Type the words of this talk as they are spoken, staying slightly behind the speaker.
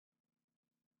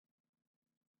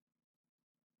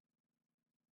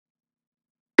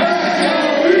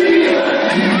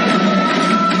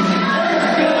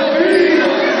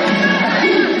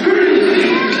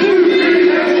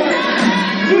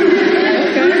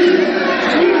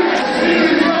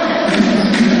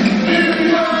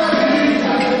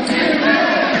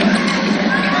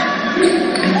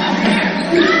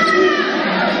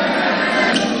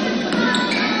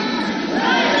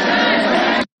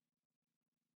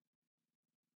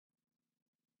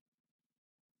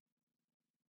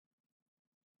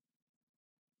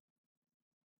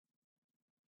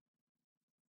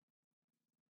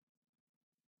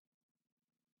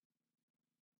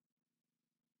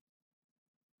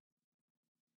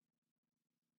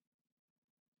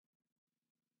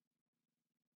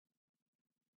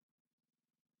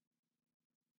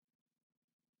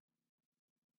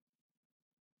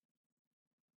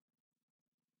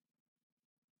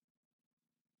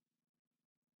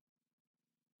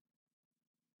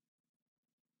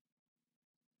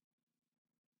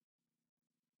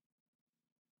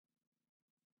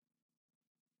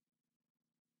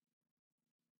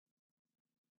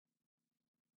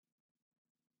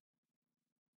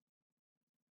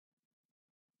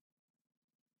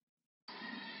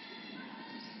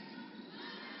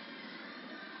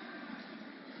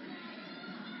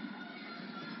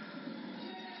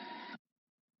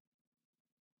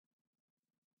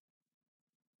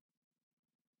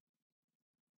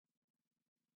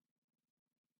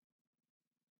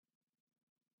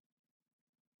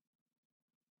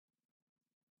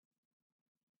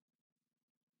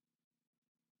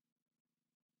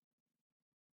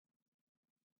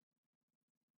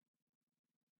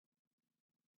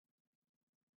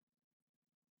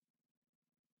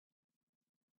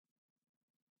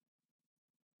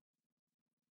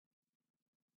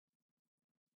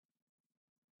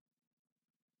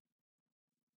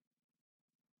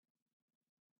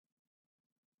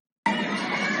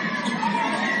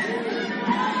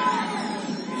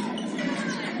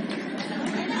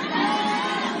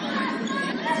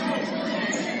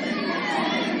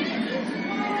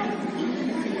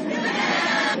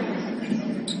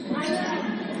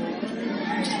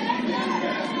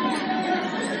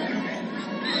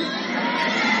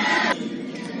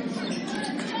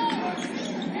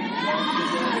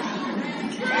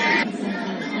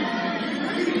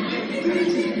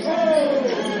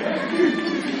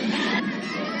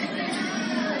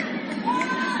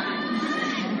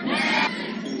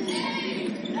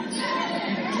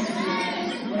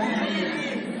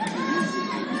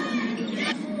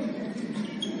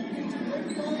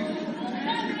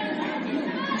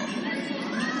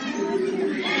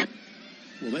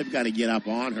they've got to get up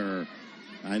on her.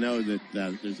 I know that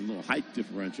there's a little height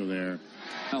differential there.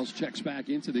 Giles checks back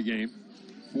into the game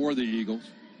for the Eagles.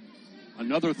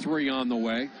 Another three on the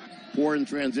way. Poor in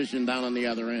transition down on the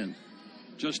other end.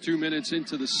 Just 2 minutes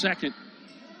into the second,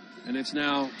 and it's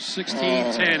now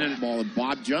 16-10. And ball of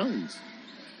Bob Jones.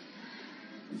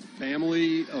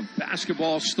 Family of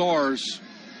basketball stars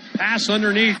pass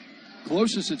underneath.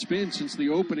 Closest it's been since the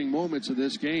opening moments of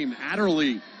this game.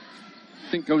 Adderly,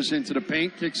 I think, goes into the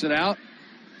paint, kicks it out.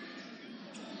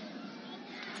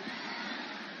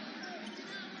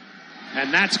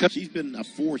 And that's good. She's been a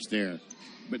force there.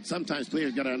 But sometimes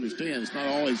players got to understand it's not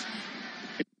always.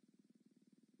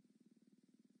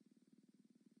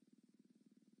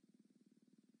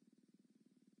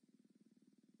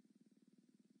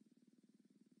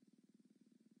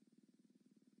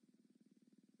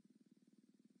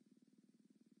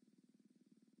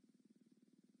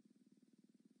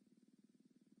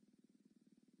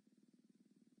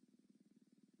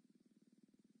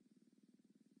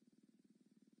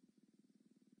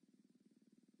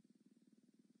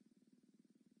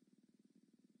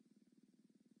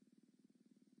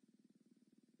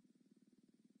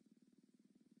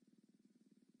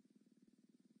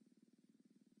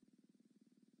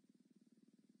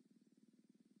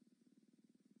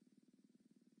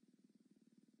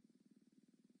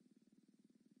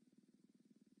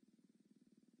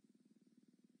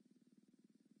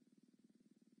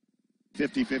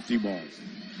 .50 balls.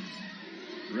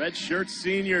 Redshirt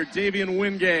senior Davian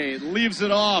Wingate leaves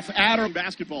it off. Adderly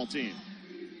basketball team.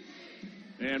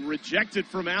 And rejected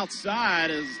from outside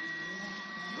is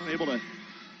unable to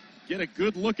get a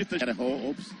good look at the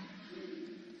Oops.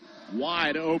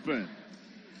 Wide open.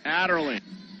 Adderly.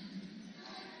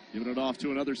 Giving it off to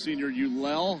another senior,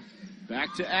 Ulel.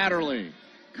 Back to Adderly.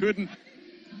 Couldn't.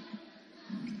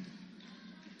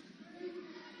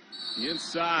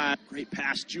 Inside. Great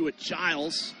pass,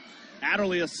 Jewett-Giles.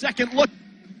 Adderly a second look.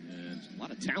 And a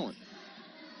lot of talent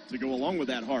to go along with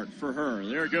that heart for her.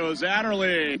 There goes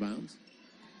Adderly. Bounds.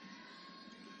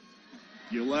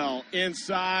 Ulel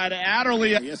inside.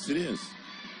 Adderly. Yes, it is.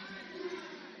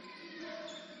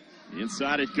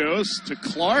 Inside it goes to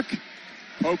Clark.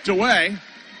 Poked away.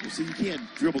 You see, you can't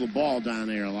dribble the ball down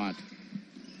there a lot.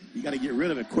 You got to get rid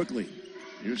of it quickly.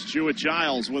 Here's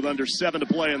Jewett-Giles with under 7 to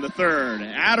play in the third.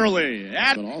 Adderly.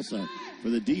 But also for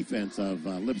the defense of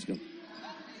Lipscomb.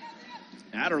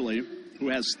 Adderly, who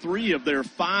has 3 of their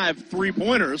 5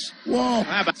 three-pointers. Whoa.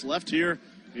 Habits left here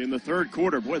in the third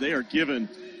quarter. Boy, they are giving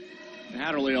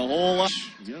Adderly a whole lot.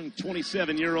 Young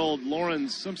 27-year-old Lauren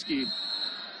Sumsky.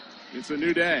 It's a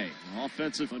new day.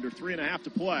 Offensive under 3.5 to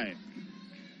play.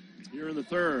 Here in the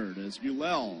third as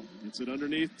Ulel gets it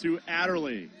underneath to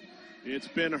Adderly. It's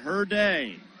been her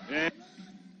day.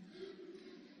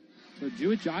 So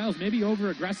Jewett-Giles maybe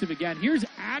over-aggressive again. Here's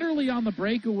Adderly on the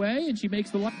breakaway, and she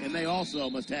makes the line. And they also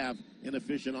must have an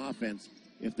efficient offense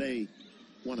if they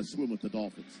want to swim with the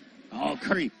Dolphins. Oh,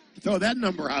 Curry, throw that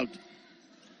number out.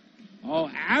 Oh,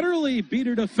 Adderly beat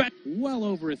her to well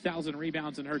over 1,000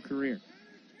 rebounds in her career.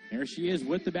 There she is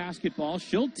with the basketball.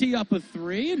 She'll tee up a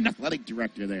 3. And athletic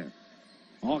director there.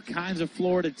 All kinds of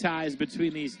Florida ties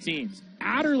between these teams.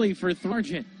 Adderly for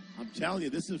Sargent. I'm telling you,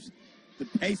 this is the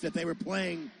pace that they were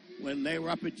playing when they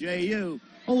were up at JU.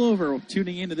 All over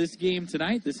tuning into this game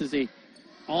tonight. This is a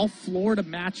all-Florida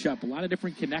matchup. A lot of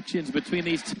different connections between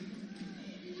these two.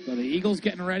 So the Eagles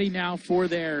getting ready now for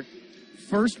their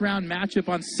first-round matchup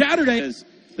on Saturday.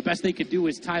 The best they could do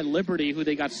is tie Liberty, who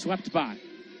they got swept by.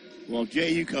 Well, if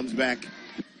JU comes back.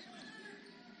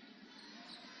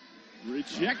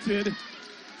 Rejected,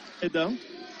 though,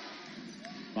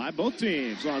 by both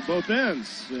teams on both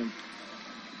ends. And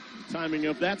the timing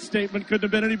of that statement couldn't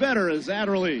have been any better as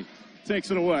Adderly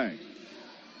takes it away.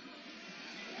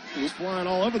 It was flying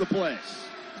all over the place.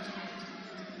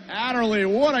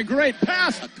 Adderly, what a great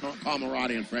pass.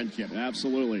 Camaraderie and friendship.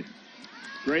 Absolutely.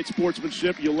 Great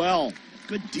sportsmanship. Ulel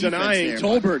good defense denying there,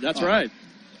 Tolbert. That's right.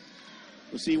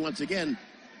 We'll see once again,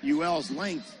 UL's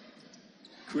length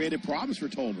created problems for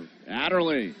Tolbert.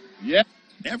 Adderly, yep.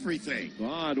 Everything.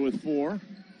 Bond with 4.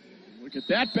 Look at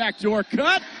that backdoor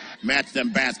cut. Match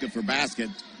them basket for basket,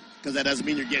 because that doesn't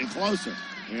mean you're getting closer.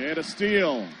 And a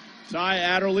steal. Ty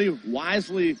Adderly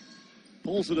wisely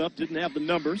pulls it up, didn't have the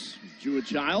numbers.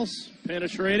 Jewett-Giles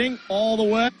penetrating all the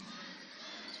way.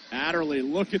 Adderly,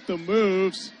 look at the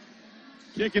moves.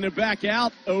 Kicking it back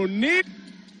out. O'Neal.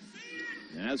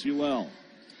 As Ulel.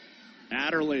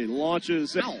 Adderly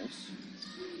launches.